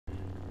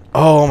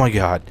Oh my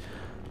god.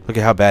 Look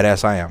at how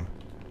badass I am.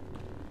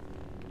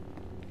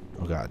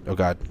 Oh god. Oh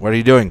god. What are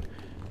you doing?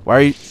 Why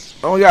are you...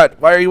 Oh my god.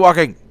 Why are you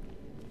walking?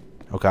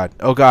 Oh god.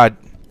 Oh god.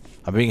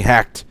 I'm being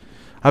hacked.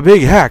 I'm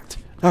being hacked.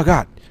 Oh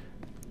god.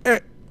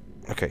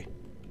 Okay.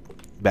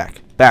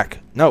 Back. Back.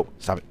 No.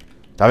 Stop it.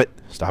 Stop it.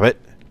 Stop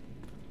it.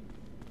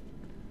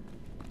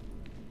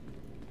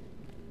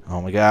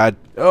 Oh my god.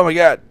 Oh my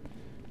god.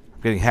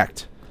 I'm getting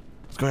hacked.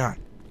 What's going on?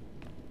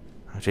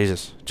 Oh,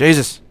 Jesus.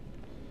 Jesus.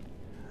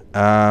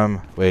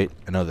 Wait.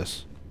 I know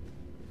this.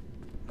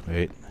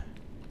 Wait.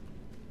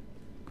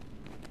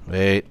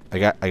 Wait. I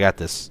got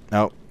this.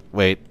 No.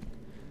 Wait.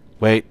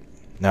 Wait.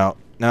 No.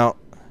 No.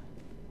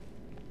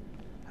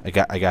 I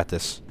got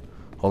this.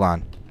 Hold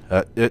on.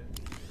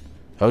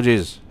 Oh,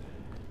 Jesus.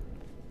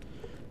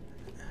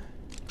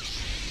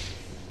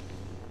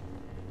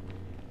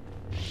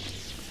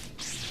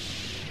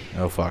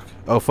 Oh, fuck.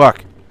 Oh,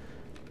 fuck.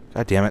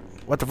 God damn it.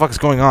 What the fuck is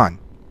going on?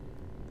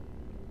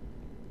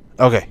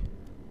 Okay.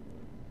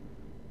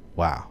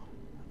 Wow.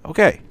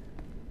 Okay.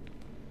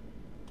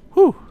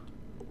 Whew.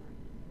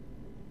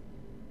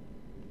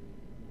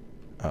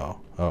 Oh.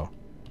 Oh.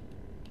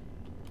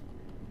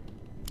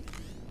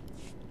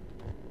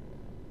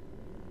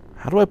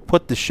 How do I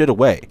put this shit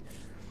away?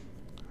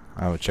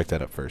 I would check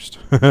that up first.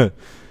 Ah,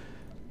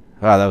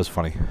 that was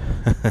funny.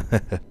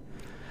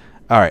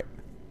 Alright.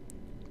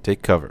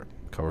 Take cover.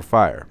 Cover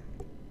fire.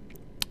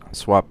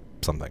 Swap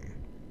something.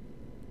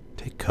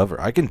 Take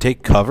cover. I can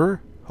take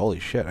cover? Holy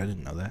shit, I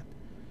didn't know that.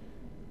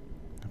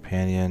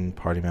 Companion,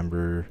 party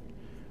member.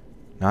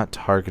 Not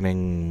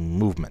targeting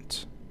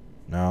movement.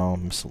 No,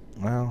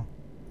 well.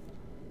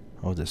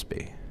 What would this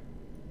be?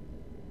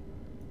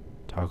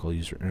 Toggle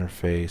user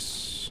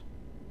interface.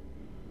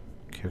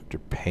 Character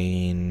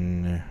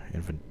pane.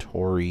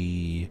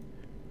 Inventory.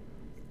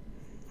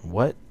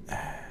 What?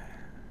 I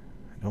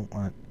don't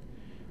want...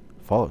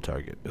 Follow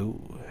target.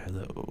 Ooh,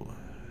 hello.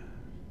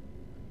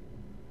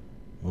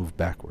 Move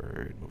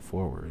backward. Move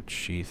forward.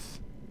 Sheath.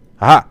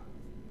 Aha!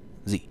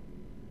 Z.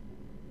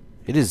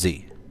 It is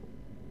Z.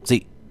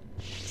 Z.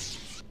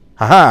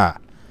 Haha!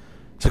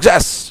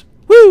 Success!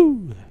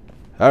 Woo!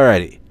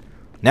 Alrighty.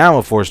 Now I'm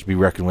a force to be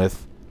reckoned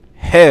with.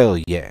 Hell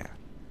yeah.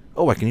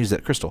 Oh, I can use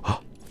that crystal.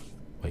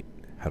 Wait,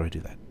 how do I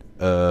do that?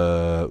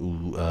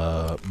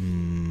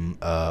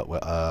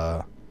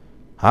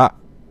 Ha!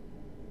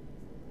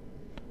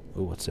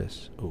 Oh, what's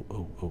this? Oh,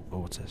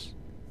 what's this?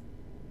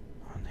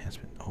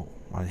 Enhancement. Oh,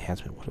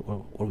 enhancement.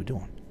 What are we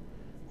doing?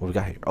 What do we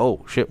got here?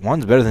 Oh, shit.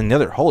 One's better than the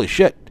other. Holy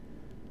shit.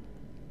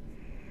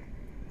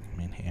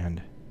 Main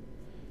hand.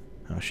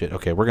 Oh, shit.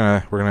 Okay, we're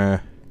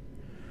gonna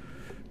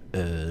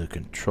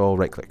control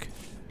right click.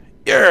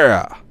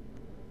 Yeah!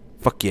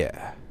 Fuck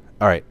yeah.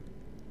 Alright.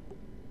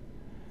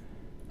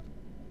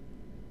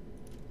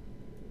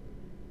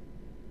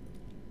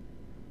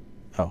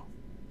 Oh.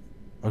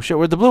 Oh, shit.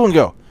 Where'd the blue one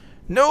go?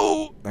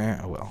 No!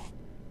 Oh, well.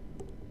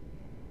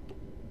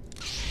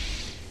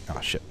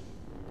 Oh, shit.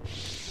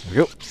 There we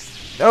go.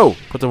 No!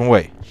 Put them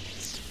away.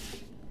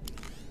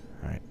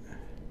 Alright.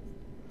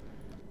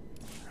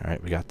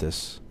 Alright, we got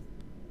this.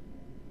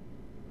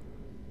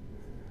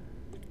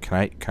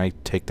 Can I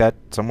take that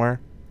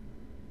somewhere?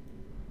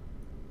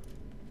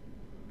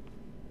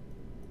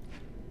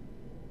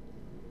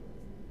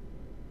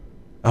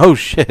 Oh,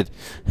 shit!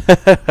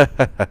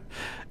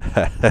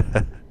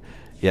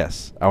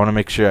 Yes, I want to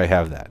make sure I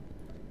have that.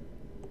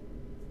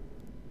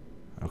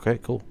 Okay,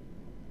 cool.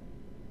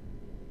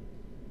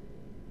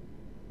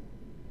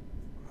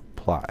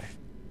 Apply.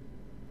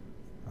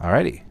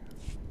 Alrighty.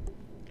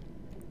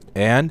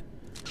 And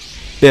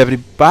bibbity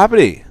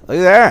boppity. Look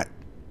at that.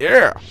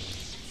 Yeah.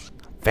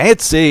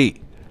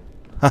 Fancy.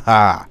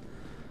 Haha.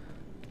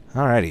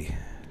 Alrighty.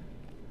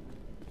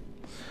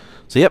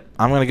 So yep,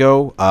 I'm gonna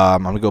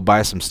go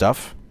buy some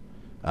stuff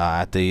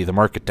at the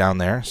market down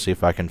there. See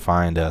if I can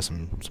find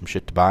some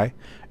shit to buy,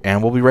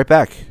 and we'll be right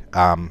back.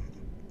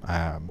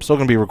 I'm still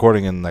gonna be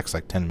recording in the next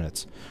like 10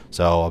 minutes,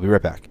 so I'll be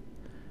right back.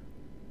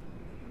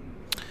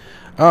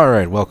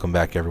 Alright, welcome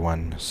back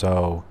everyone.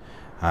 So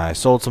I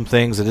sold some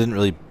things. I didn't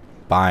really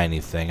buy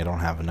anything. I don't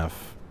have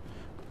enough.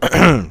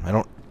 I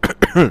don't.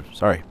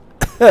 Sorry.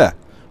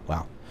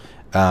 Wow.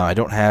 I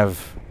don't have.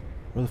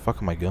 Where the fuck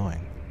am I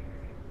going?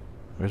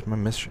 Where's my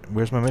mission?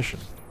 Where's my mission?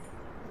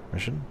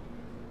 Mission?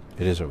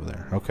 It is over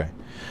there. Okay.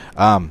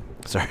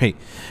 Sorry.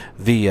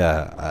 The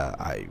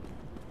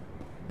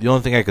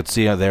only thing I could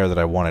see out there that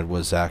I wanted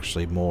was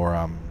actually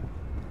more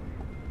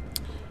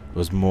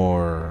was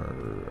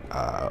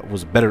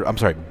better. I'm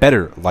sorry,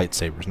 better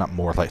lightsabers, not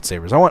more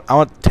lightsabers. I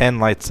want 10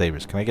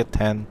 lightsabers. Can I get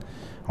 10?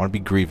 I want to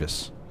be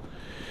Grievous.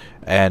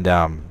 And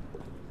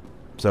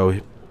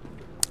so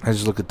I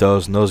just look at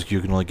those, and those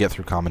you can only get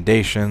through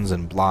commendations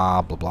and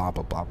blah blah blah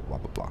blah blah blah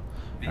blah blah.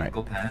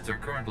 Vehicle paths are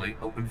currently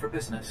open for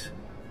business.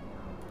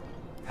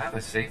 Have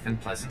a safe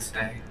and pleasant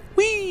stay.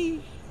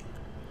 Whee!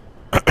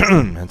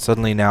 And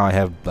suddenly now I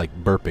have like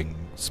burping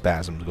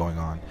spasms going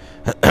on.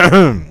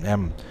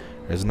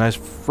 There's a nice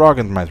frog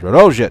in my throat.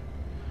 Oh shit!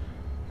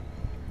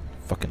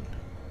 Fucking,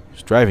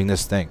 who's driving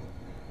this thing?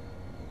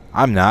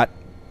 I'm not.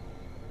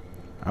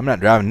 I'm not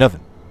driving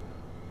nothing.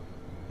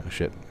 Oh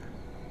shit.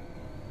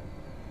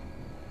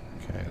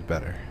 Okay, it's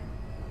better.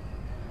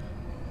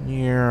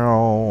 It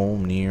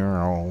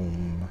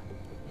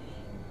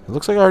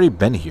looks like I've already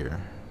been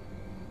here.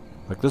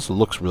 Like, this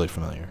looks really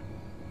familiar.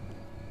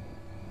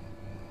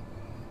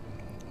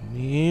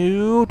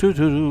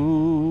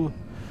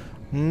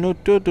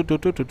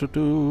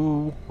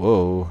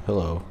 Whoa,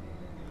 hello.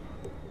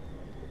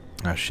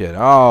 Oh shit.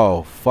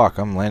 Oh fuck,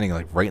 I'm landing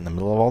like right in the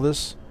middle of all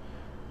this.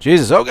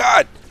 Jesus, oh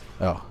god!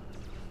 Oh.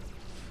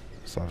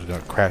 So I was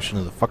gonna crash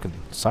into the fucking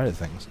side of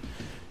things.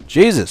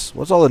 Jesus,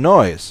 what's all the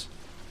noise?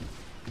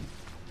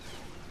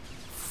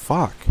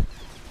 Fuck.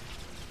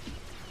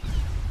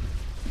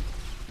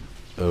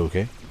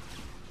 Okay.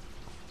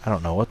 I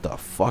don't know what the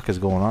fuck is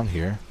going on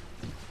here.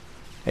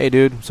 Hey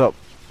dude, what's up?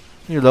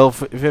 You're level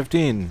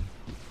 15.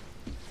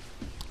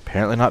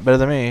 Apparently not better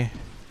than me.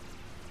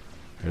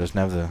 He doesn't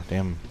have the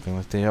damn thing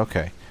with the...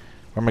 Okay.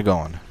 Where am I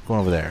going? Going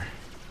over there.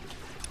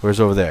 Where's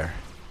over there?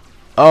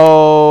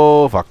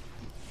 Oh, fuck.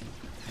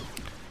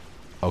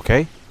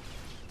 Okay.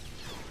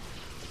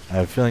 I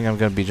have a feeling I'm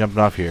going to be jumping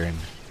off here and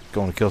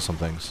going to kill some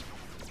things.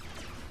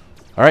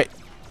 Alright.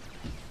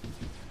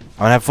 I'm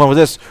going to have fun with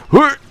this.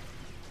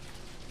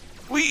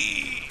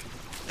 Whee!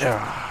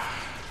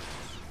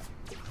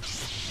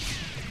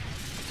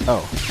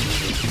 Oh.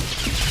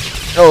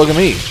 Oh, look at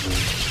me.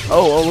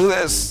 Oh, look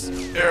at this.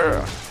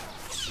 Yeah.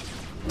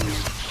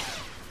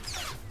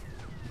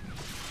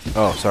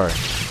 Oh, sorry.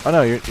 Oh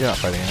no, you're not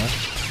fighting, huh?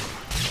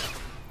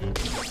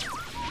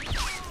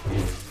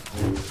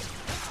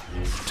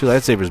 2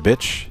 lightsabers,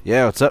 bitch.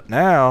 Yeah, what's up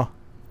now?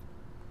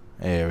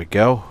 There we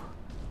go.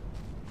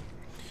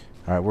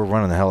 Alright, we're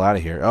running the hell out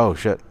of here. Oh,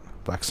 shit.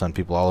 Black Sun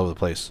people all over the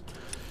place.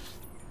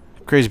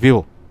 Crazy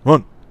people.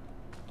 Run.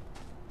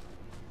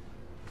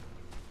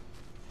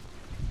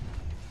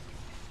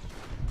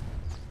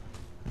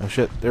 Oh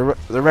shit, they're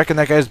wrecking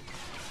that guy's...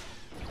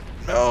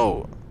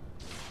 No.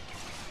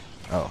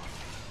 Oh.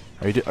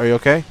 Are you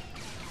okay?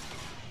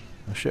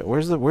 Oh shit,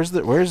 where's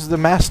the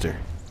master?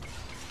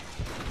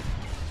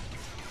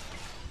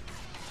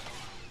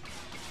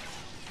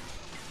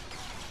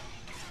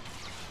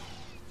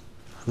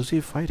 Who's he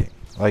fighting?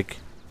 Like,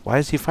 why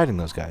is he fighting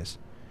those guys?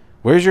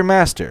 Where's your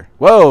master?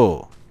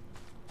 Whoa!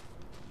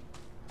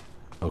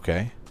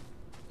 Okay.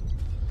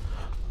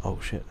 Oh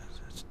shit,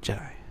 it's a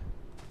Jedi.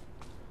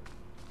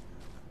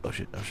 Oh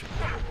shit, oh shit.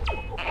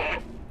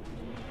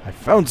 I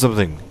found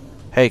something!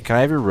 Hey, can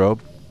I have your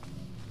robe?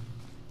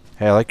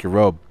 Hey, I like your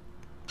robe.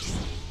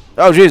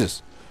 Oh,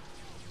 Jesus!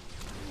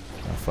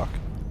 Oh, fuck.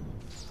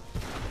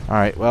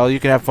 Alright, well, you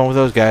can have fun with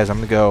those guys. I'm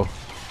gonna go.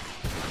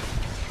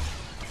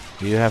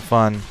 You have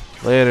fun.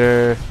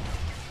 Later.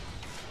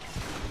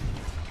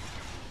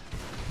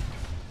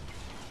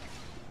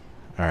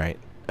 Alright.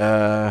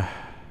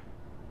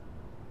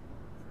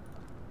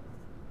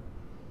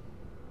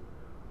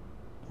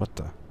 What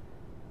the?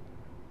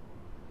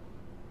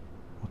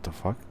 What the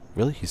fuck?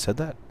 Really? He said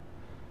that?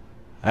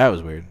 That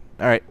was weird.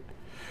 Alright.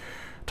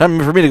 Time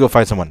for me to go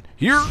fight someone.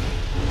 Here!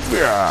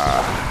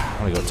 I'm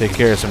gonna go take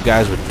care of some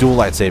guys with dual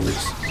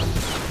lightsabers.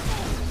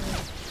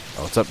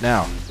 Oh, what's up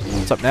now?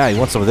 What's up now? You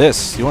want some of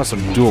this? You want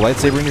some dual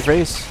lightsaber in your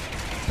face?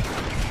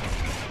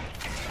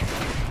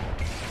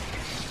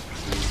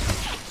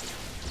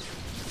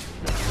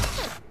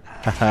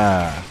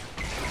 Haha.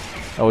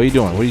 Oh, what are you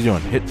doing? What are you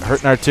doing?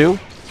 Hurting R2?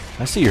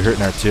 I see you're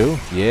hurting R2.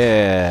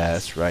 Yeah,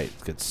 that's right.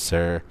 Good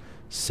sir.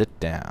 Sit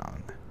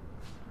down.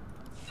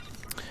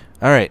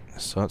 Alright,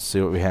 so let's see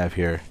what we have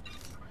here.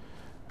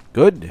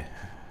 Good.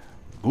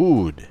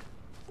 Good.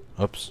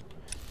 Oops.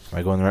 Am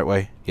I going the right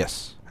way?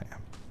 Yes, I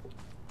am.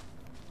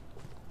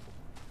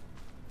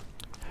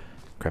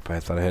 Crap, I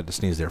thought I had to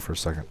sneeze there for a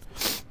second.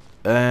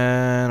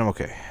 And I'm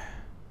okay.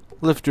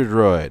 Lifter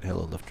droid.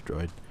 Hello, lifter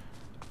droid.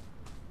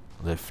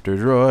 Lifter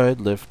droid,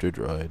 lifter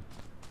droid.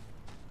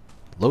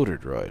 Loader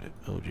droid.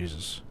 Oh,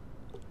 Jesus.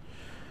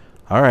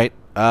 Alright,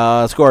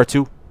 let's go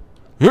R2.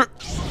 Here.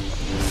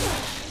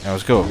 Now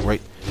let's go.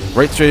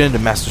 Right straight into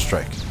Master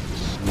Strike.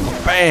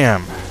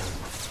 Bam!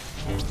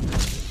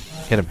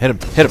 Hit him, hit him,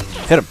 hit him,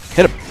 hit him,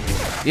 hit him.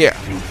 Yeah,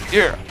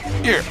 yeah,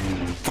 yeah.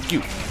 Fuck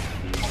you.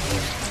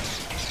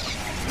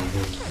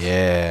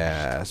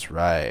 Yeah, that's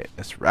right.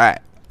 That's right.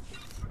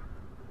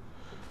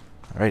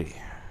 Alrighty.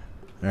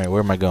 Alright,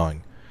 where am I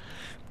going?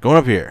 Going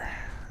up here.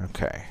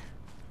 Okay.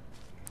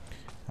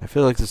 I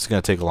feel like this is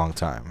going to take a long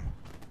time.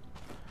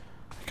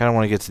 I kind of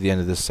want to get to the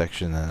end of this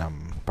section, and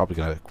I'm probably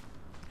going to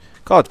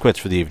call it quits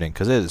for the evening,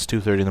 because it is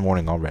 2:30 in the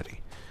morning already.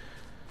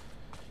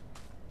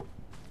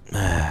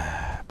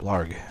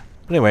 Blarg.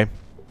 But anyway,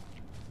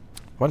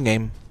 one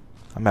game.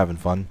 I'm having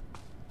fun.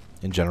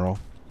 In general.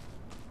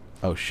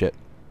 Oh shit.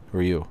 Who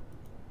are you?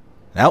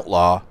 An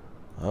outlaw?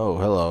 Oh,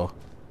 hello.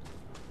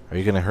 Are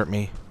you going to hurt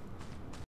me?